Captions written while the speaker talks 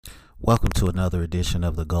Welcome to another edition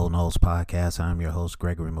of the Golden Hose Podcast. I'm your host,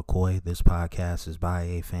 Gregory McCoy. This podcast is by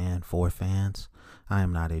a fan for fans. I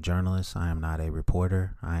am not a journalist. I am not a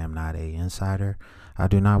reporter. I am not an insider. I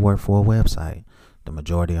do not work for a website. The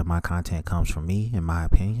majority of my content comes from me, in my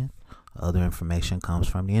opinion. Other information comes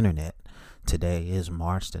from the internet. Today is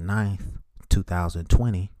March the 9th,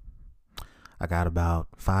 2020. I got about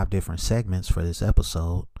 5 different segments for this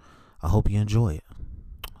episode. I hope you enjoy it.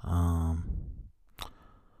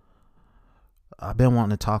 I've been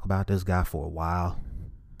wanting to talk about this guy for a while.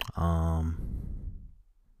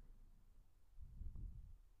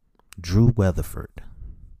 Drew Weatherford,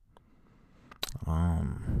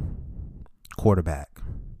 quarterback,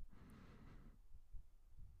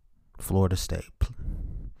 Florida State.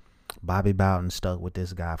 Bobby Bowden stuck with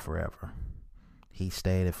this guy forever. He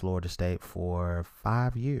stayed at Florida State for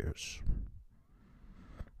 5 years.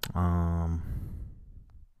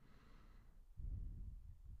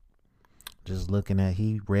 Just looking at,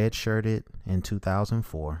 he redshirted in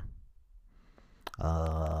 2004.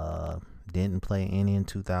 Didn't play any in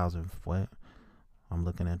 2000. What? I'm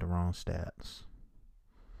looking at the wrong stats.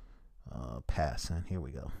 Passing. Here we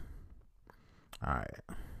go. All right.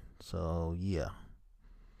 So, yeah.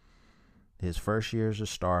 His first year as a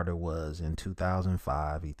starter was in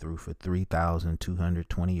 2005. He threw for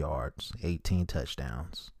 3,220 yards, 18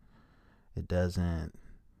 touchdowns.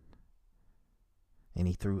 And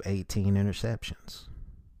he threw 18 interceptions.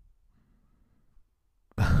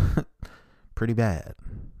 Pretty bad.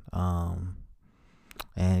 And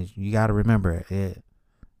you got to remember,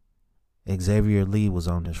 Xavier Lee was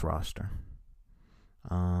on this roster.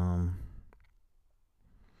 In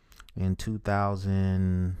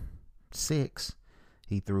 2006,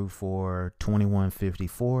 he threw for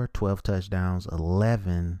 2,154, 12 touchdowns,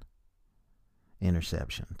 11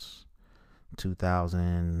 interceptions.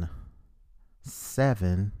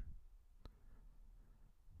 2007,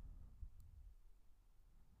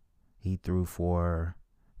 he threw for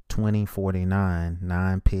 2049,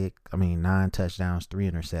 9 touchdowns,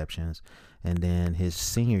 3 interceptions. And then his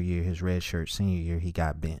senior year, his redshirt senior year, he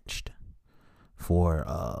got benched for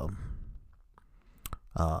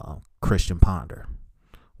Christian Ponder,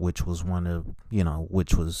 which was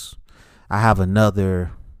I have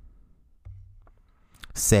another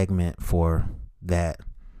segment for that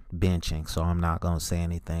benching, so I'm not going to say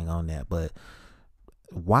anything on that. But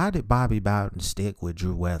why did Bobby Bowden stick with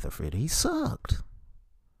Drew Weatherford? He sucked.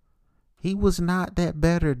 He was not that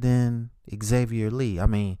better than Xavier Lee. I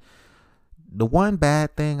mean, the one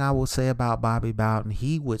bad thing I will say about Bobby Bowden,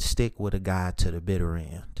 he would stick with a guy to the bitter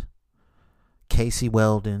end. Casey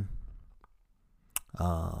Weldon,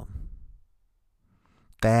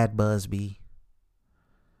 Thad Busby,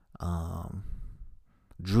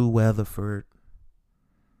 Drew Weatherford.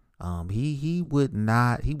 He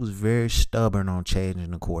was very stubborn on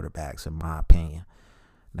changing the quarterbacks, in my opinion.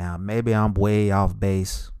 Now, maybe I'm way off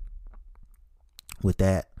base with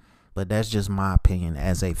that, but that's just my opinion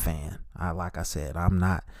as a fan. Like I said,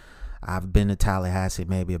 I've been to Tallahassee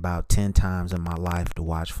maybe about 10 times in my life to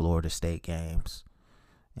watch Florida State games.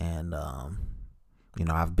 And,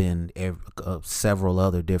 I've been several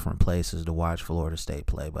other different places to watch Florida State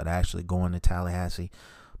play, but actually going to Tallahassee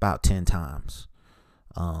about 10 times.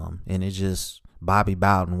 And it's just, Bobby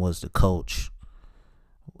Bowden was the coach.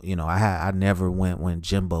 I never went when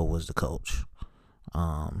Jimbo was the coach.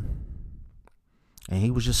 And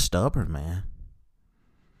he was just stubborn, man.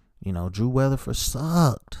 Drew Weatherford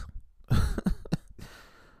sucked.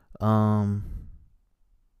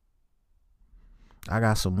 I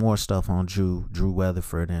got some more stuff on Drew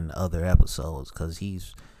Weatherford in other episodes, because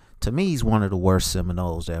to me, he's one of the worst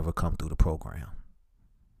Seminoles to ever come through the program.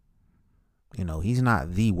 He's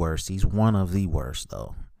not the worst. He's one of the worst,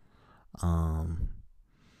 though.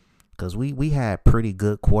 Because we had pretty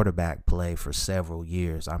good quarterback play for several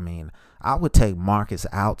years. I mean, I would take Marcus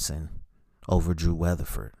Outson over Drew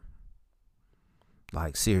Weatherford.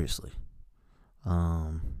 Like, seriously.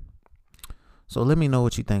 So let me know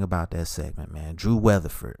what you think about that segment, man. Drew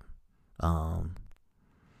Weatherford.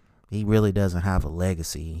 He really doesn't have a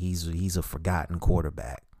legacy. He's a forgotten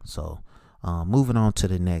quarterback. So, moving on to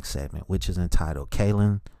the next segment, which is entitled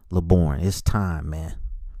Khalon Laborn. It's time, man.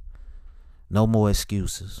 No more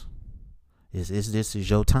excuses. This is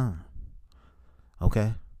your time.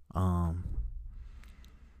 Okay?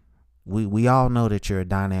 We all know that you're a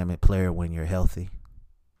dynamic player when you're healthy,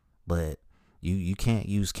 but you can't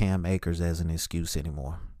use Cam Akers as an excuse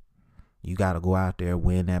anymore. You got to go out there,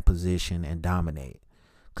 win that position, and dominate,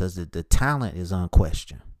 because the talent is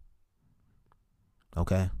unquestioned.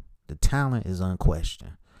 Okay? The talent is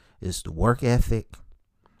unquestioned. It's the work ethic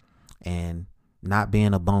and not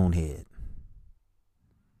being a bonehead.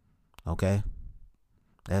 Okay?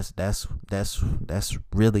 That's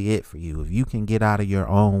really it for you. If you can get out of your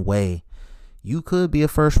own way, you could be a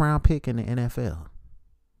first round pick in the NFL.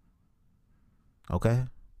 Okay?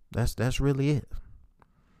 That's really it.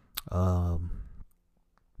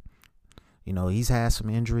 He's had some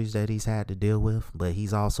injuries that he's had to deal with, but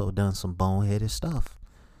he's also done some boneheaded stuff.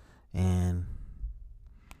 And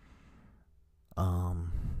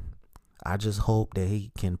I just hope that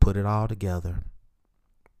he can put it all together.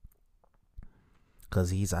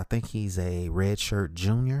 Because I think he's a redshirt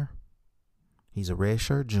junior. He's a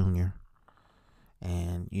redshirt junior.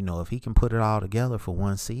 And, if he can put it all together for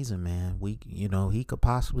one season, man, he could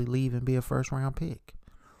possibly leave and be a first round pick.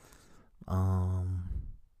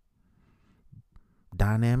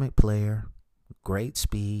 Dynamic player, great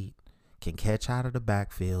speed, can catch out of the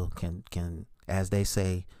backfield, can, as they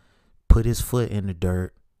say, put his foot in the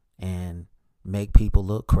dirt and make people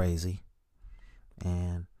look crazy.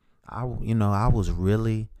 And I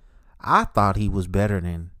thought he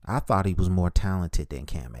was more talented than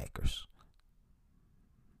Cam Akers.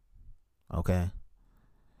 Okay.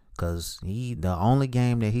 Because the only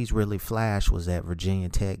game that he's really flashed was that Virginia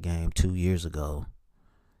Tech game 2 years ago.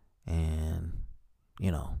 And,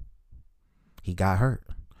 he got hurt.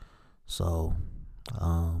 So,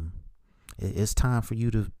 it's time for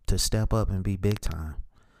you to step up and be big time.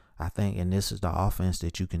 I think, and this is the offense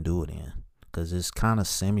that you can do it in. Because it's kind of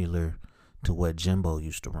similar to what Jimbo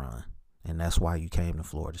used to run. And that's why you came to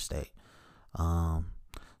Florida State. So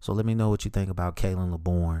let me know what you think about Khalon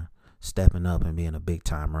Laborn stepping up and being a big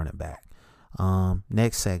time running back.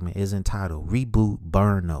 Next segment is entitled Reboot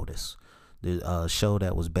Burn Notice. The show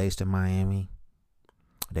that was based in Miami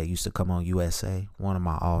that used to come on USA. One of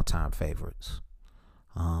my all-time favorites.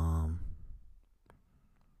 I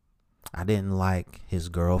didn't like his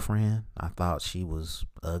girlfriend. I thought she was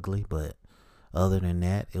ugly, but other than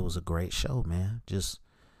that, it was a great show, man. Just,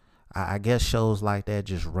 I guess shows like that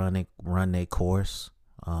just run their course.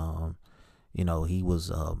 He was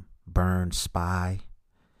a burned spy,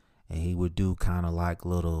 and he would do kind of like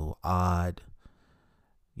little odd,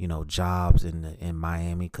 jobs in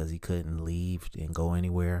Miami because he couldn't leave and go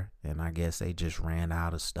anywhere. And I guess they just ran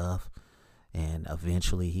out of stuff. And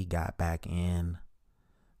eventually he got back in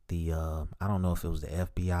the, I don't know if it was the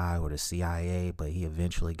FBI or the CIA, but he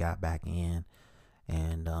eventually got back in.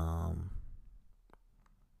 And, I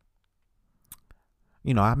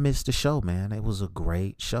missed the show, man. It was a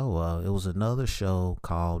great show. It was another show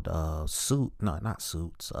called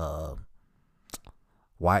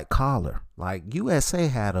White Collar. Like, USA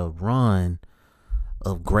had a run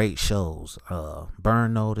of great shows.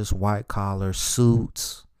 Burn Notice, White Collar,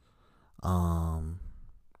 Suits. And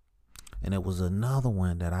it was another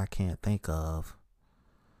one that I can't think of.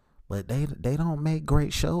 But they don't make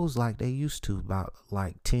great shows like they used to about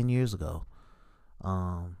like 10 years ago.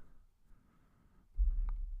 I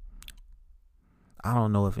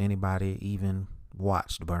don't know if anybody even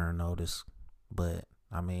watched Burn Notice, but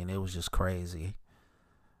I mean, it was just crazy.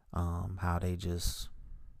 How they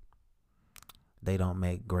don't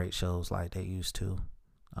make great shows like they used to.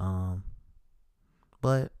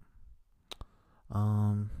 But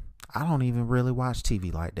I don't even really watch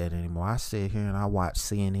TV like that anymore. I sit here and I watch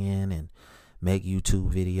CNN and make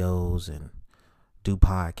YouTube videos and do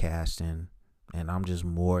podcasting, and I'm just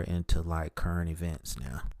more into like current events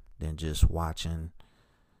now than just watching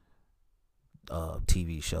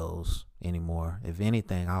TV shows anymore. If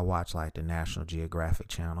anything, I watch like the National Geographic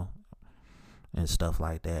channel and stuff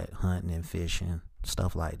like that, hunting and fishing,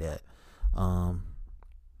 stuff like that.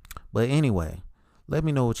 But anyway, let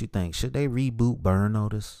me know what you think. Should they reboot Burn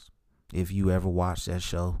Notice? If you ever watched that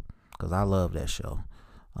show, because I love that show.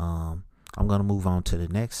 I'm going to move on to the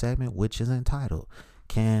next segment, which is entitled,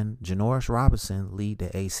 Can Janarius Robinson lead the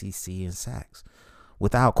ACC in sacks?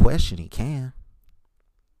 Without question, he can.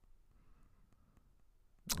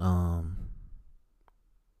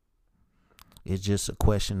 It's just a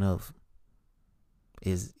question of,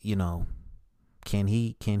 can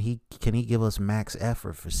he give us max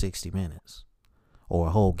effort for 60 minutes? Or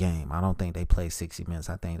a whole game. I don't think they play 60 minutes.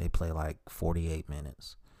 I think they play like 48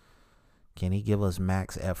 minutes. Can he give us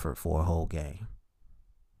max effort for a whole game?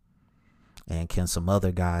 And can some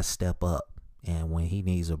other guys step up? And when he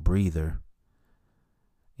needs a breather,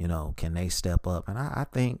 can they step up? And I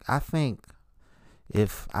think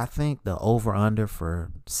the over under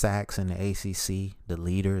for sacks in the ACC, the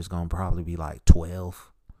leader is going to probably be like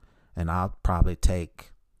 12. And I'll probably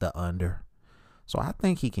take the under. So I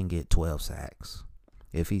think he can get 12 sacks.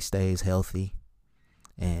 If he stays healthy,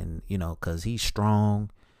 and because he's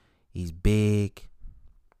strong, he's big,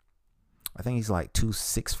 I think he's like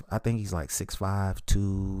 2'6". I think he's like 6'5",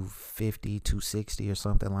 250, 260 or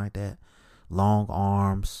something like that. Long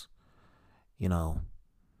arms. You know,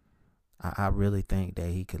 I really think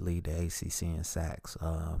that he could lead the ACC in sacks.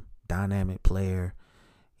 Dynamic player.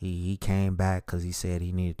 He came back because he said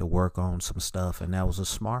he needed to work on some stuff, and that was a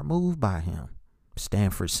smart move by him.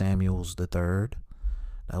 Stanford Samuels III.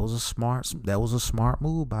 That was a smart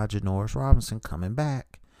move by Janarius Robinson coming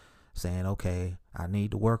back, saying, okay, I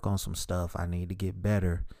need to work on some stuff. I need to get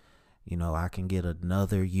better. You know, I can get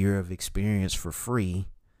another year of experience for free.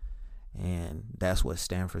 And that's what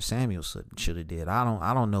Stanford Samuels should have did. I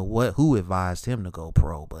don't know who advised him to go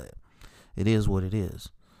pro, but it is what it is.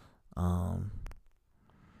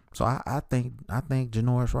 So I think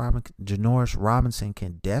Janarius Robinson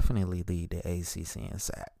can definitely lead the ACC in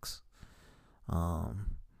sacks.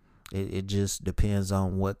 It just depends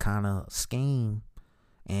on what kind of scheme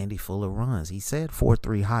Andy Fuller runs. He said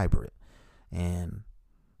 4-3 hybrid, and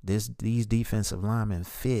these defensive linemen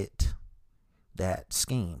fit that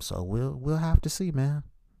scheme. So we'll have to see, man,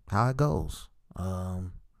 how it goes.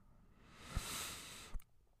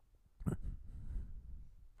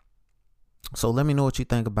 So let me know what you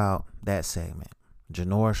think about that segment.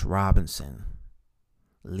 Janarius Robinson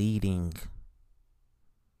leading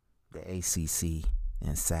the ACC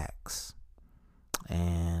in sacks.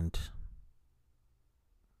 And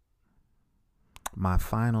my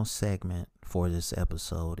final segment for this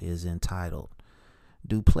episode is entitled,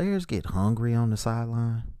 do players get hungry on the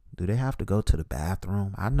sideline? Do they have to go to the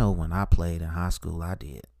bathroom? I know when I played in high school, I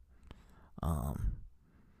did.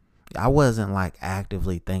 I wasn't like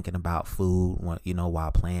actively thinking about food,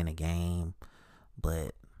 while playing a game,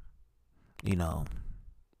 but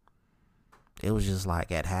it was just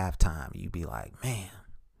like at halftime, you'd be like, man,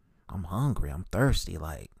 I'm hungry, I'm thirsty,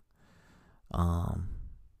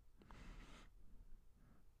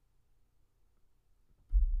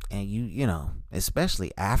 and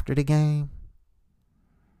especially after the game,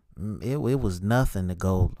 it was nothing to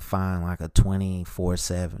go find like a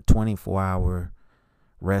 24-hour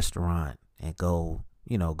restaurant and go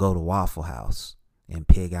to Waffle House and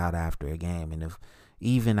pig out after a game. And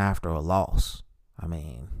even after a loss, I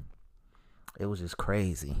mean, it was just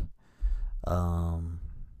crazy.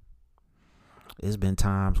 It's been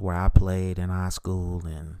times where I played in high school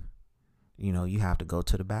and, you have to go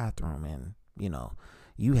to the bathroom, and,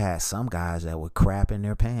 you had some guys that would crap in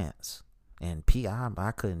their pants, and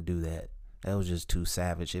I couldn't do that. That was just too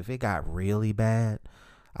savage. If it got really bad,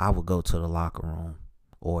 I would go to the locker room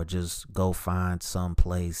or just go find some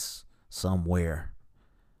place somewhere.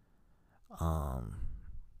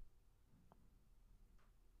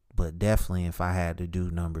 But definitely, if I had to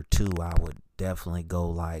do number two, I would definitely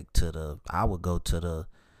go to the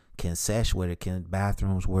concession where the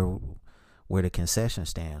bathrooms where the concession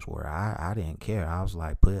stands were. I didn't care. I was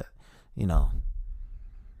like,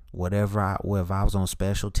 whatever if I was on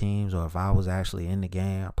special teams or if I was actually in the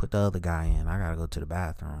game, I put the other guy in. I gotta go to the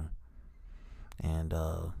bathroom. And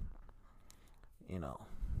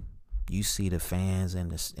you see the fans in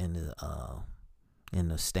the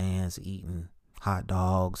stands eating hot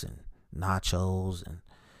dogs and nachos, and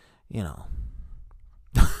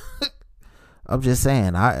I'm just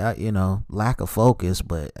saying, I lack of focus,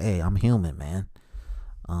 but hey, I'm human, man.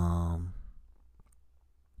 I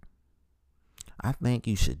think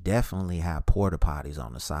you should definitely have porta potties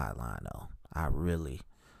on the sideline, though. I really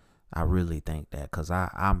think that, because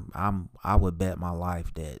I would bet my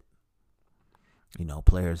life that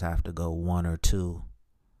players have to go one or two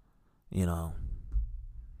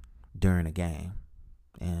during the game.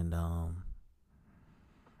 And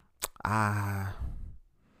I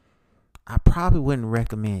probably wouldn't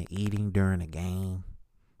recommend eating during a game,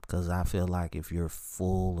 because I feel like if you're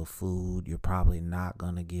full of food, you're probably not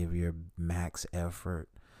going to give your max effort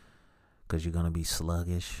because you're going to be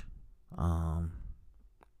sluggish.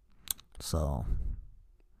 So,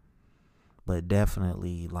 but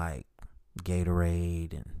definitely like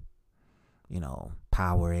Gatorade and,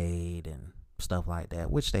 Powerade and stuff like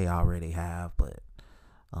that, which they already have. But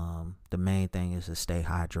the main thing is to stay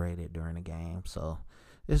hydrated during the game. So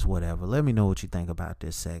it's whatever. Let me know what you think about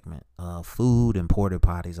this segment. Food and porta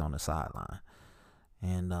potties on the sideline.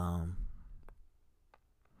 And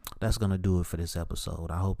that's going to do it for this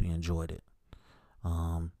episode. I hope you enjoyed it.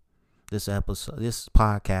 This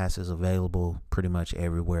podcast is available pretty much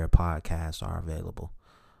everywhere podcasts are available.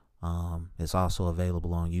 It's also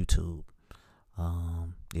available on YouTube.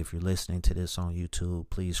 If you're listening to this on YouTube,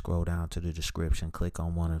 please scroll down to the description, click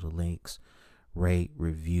on one of the links, rate,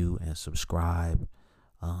 review, and subscribe.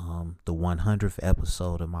 The 100th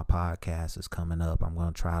episode of my podcast is coming up. I'm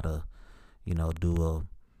going to try to, do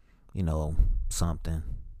something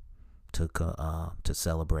to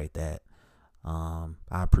celebrate that. I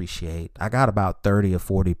appreciate. I got about 30 or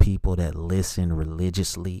 40 people that listen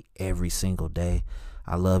religiously every single day.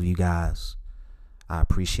 I love you guys. I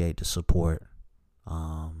appreciate the support.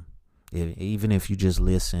 Even if you just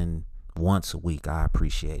listen once a week, I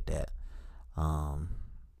appreciate that.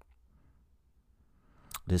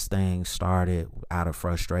 This thing started out of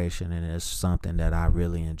frustration, and it's something that I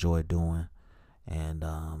really enjoy doing. And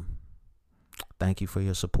thank you for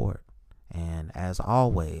your support. And as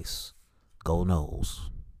always, go Noles.